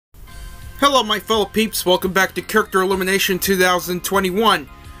Hello my fellow peeps, welcome back to Character Elimination 2021.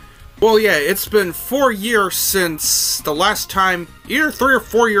 Well yeah, it's been 4 years since the last time, either 3 or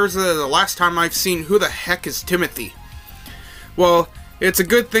 4 years of the last time I've seen Who the Heck is Timothy. Well, it's a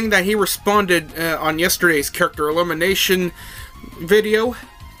good thing that he responded on yesterday's Character Elimination video.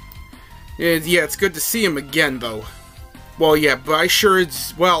 Yeah, it's good to see him again though. Well yeah, but I sure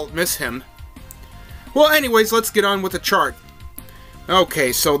miss him. Well anyways, let's get on with the chart.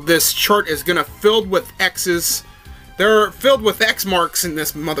 Okay, so this chart is gonna filled with X's. They're filled with X marks in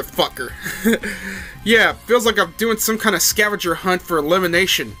this motherfucker. Yeah, feels like I'm doing some kind of scavenger hunt for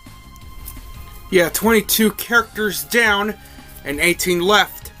elimination. Yeah, 22 characters down and 18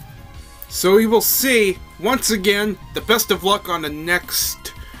 left. So we will see, once again, the best of luck on the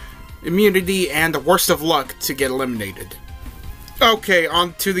next immunity and the worst of luck to get eliminated. Okay,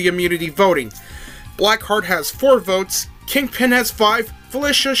 on to the immunity voting. Blackheart has 4 votes. Kingpin has 5,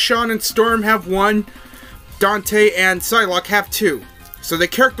 Felicia, Sean, and Storm have 1, Dante and Psylocke have 2. So the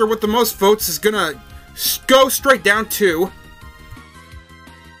character with the most votes is gonna go straight down to...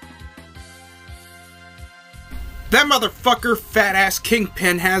 that motherfucker, fat-ass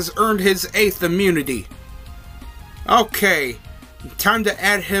Kingpin, has earned his 8th immunity. Okay, time to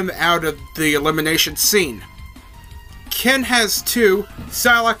add him out of the elimination scene. Ken has 2,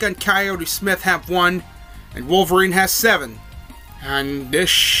 Psylocke and Coyote Smith have 1, and Wolverine has 7. And this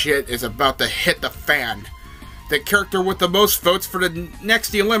shit is about to hit the fan. The character with the most votes for the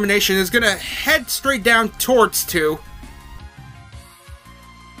next elimination is gonna head straight down towards 2.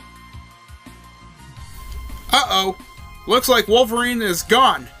 Uh-oh. Looks like Wolverine is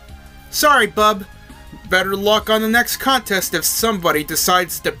gone. Sorry, bub. Better luck on the next contest if somebody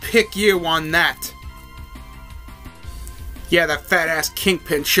decides to pick you on that. Yeah, that fat-ass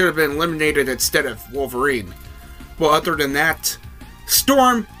Kingpin should have been eliminated instead of Wolverine. Well, other than that,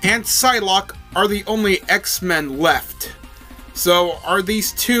 Storm and Psylocke are the only X-Men left. So, are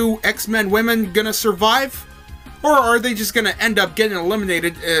these 2 X-Men women gonna survive? Or are they just gonna end up getting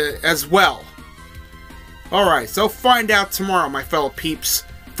eliminated as well? Alright, so find out tomorrow, my fellow peeps.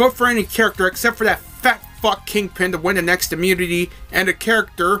 Vote for any character except for that fat fuck Kingpin to win the next immunity, and a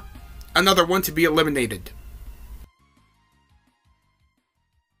character, another one to be eliminated.